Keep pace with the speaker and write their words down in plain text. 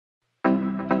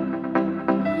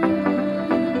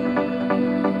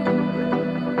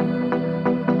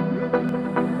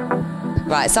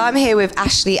Right, so I'm here with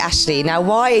Ashley. Now,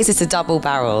 why is this a double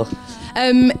barrel?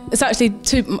 It's actually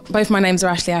both my names are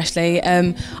Ashley.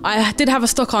 I did have a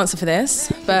stock answer for this,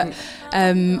 but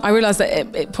I realised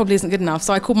that it probably isn't good enough.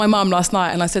 So I called my mum last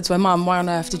night and I said to her, Mum, why on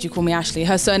earth did you call me Ashley?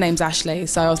 Her surname's Ashley.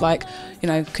 So I was like, you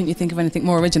know, couldn't you think of anything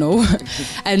more original?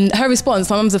 And her response,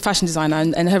 my mum's a fashion designer,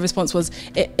 and her response was,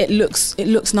 it looks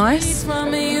nice.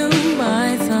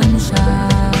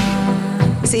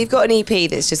 So you've got an EP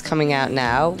that's just coming out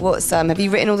now. Have you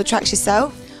written all the tracks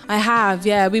yourself? I have,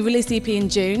 yeah. We released the EP in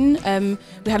June.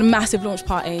 We had a massive launch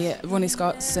party at Ronnie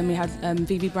Scott's, and we had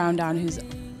Vivi Brown down,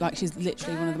 she's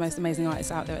literally one of the most amazing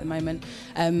artists out there at the moment,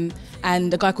 and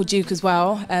a guy called Duke as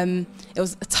well. It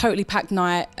was a totally packed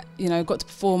night. You know, got to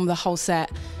perform the whole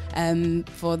set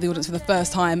for the audience for the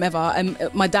first time ever.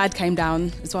 My dad came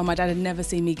down as well. My dad had never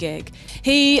seen me gig.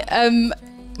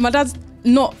 My dad's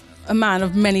not a man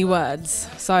of many words,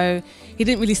 so he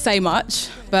didn't really say much.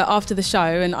 But after the show,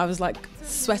 and I was like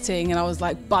sweating and I was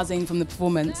like buzzing from the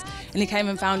performance, and he came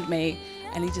and found me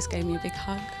and he just gave me a big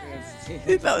hug.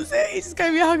 That was it. He just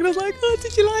gave me a hug and I was like, oh,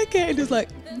 did you like it? And he was like,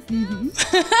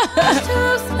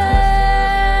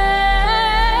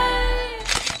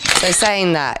 So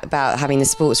saying that about having the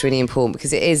sport's really important,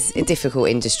 because it is a difficult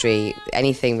industry,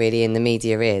 anything really in the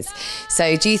media is.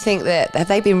 So do you think have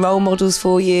they been role models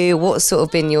for you? What's sort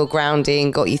of been your grounding,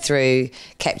 got you through,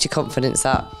 kept your confidence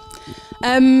up?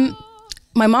 My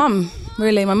mum,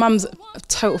 really. My mum's a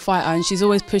total fighter, and she's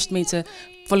always pushed me to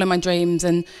follow my dreams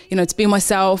and, you know, to be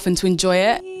myself and to enjoy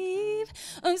it.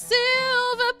 So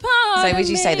would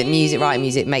you say that writing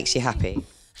music makes you happy?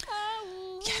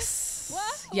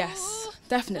 Yes,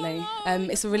 definitely.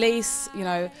 It's a release, you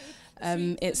know.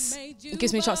 It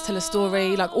gives me a chance to tell a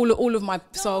story. Like all of my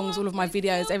songs, all of my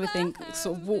videos, everything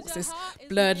sort of walks this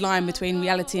blurred line between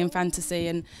reality and fantasy,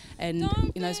 and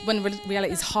you know, when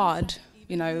reality is hard,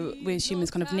 you know, we as humans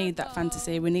kind of need that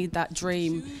fantasy, we need that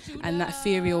dream and that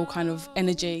ethereal kind of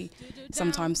energy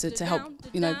sometimes to help,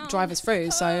 you know, drive us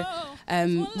through. So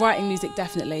writing music,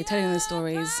 definitely, telling the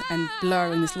stories and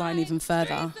blurring this line even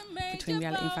further between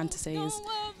reality and fantasy is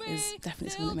definitely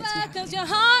something that makes me happy. 'Cause your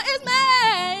heart is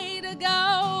made of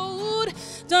gold.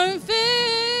 Don't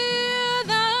fear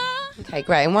the... Okay,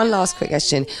 great. And one last quick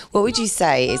question. What would you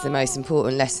say is the most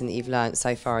important lesson that you've learned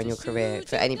so far in your career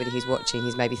for anybody who's watching,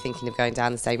 who's maybe thinking of going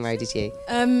down the same road as you?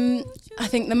 I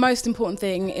think the most important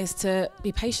thing is to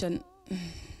be patient.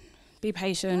 Be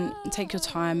patient and take your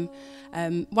time.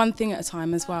 One thing at a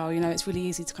time as well. You know, it's really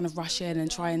easy to kind of rush in and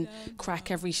try and crack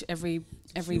every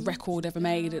record ever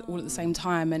made all at the same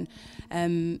time.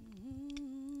 And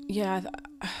yeah,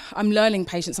 I'm learning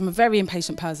patience. I'm a very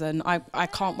impatient person. I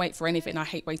can't wait for anything. I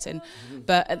hate waiting.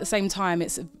 But at the same time,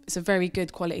 it's a very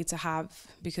good quality to have,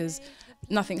 because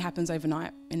nothing happens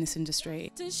overnight in this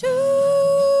industry. To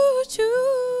shoot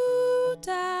you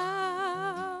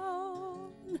down.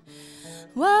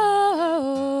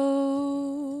 Whoa.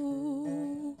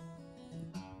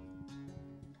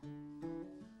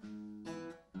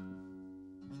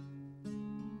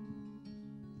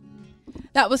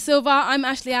 That was Silver. I'm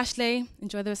Ashley.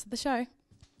 Enjoy the rest of the show.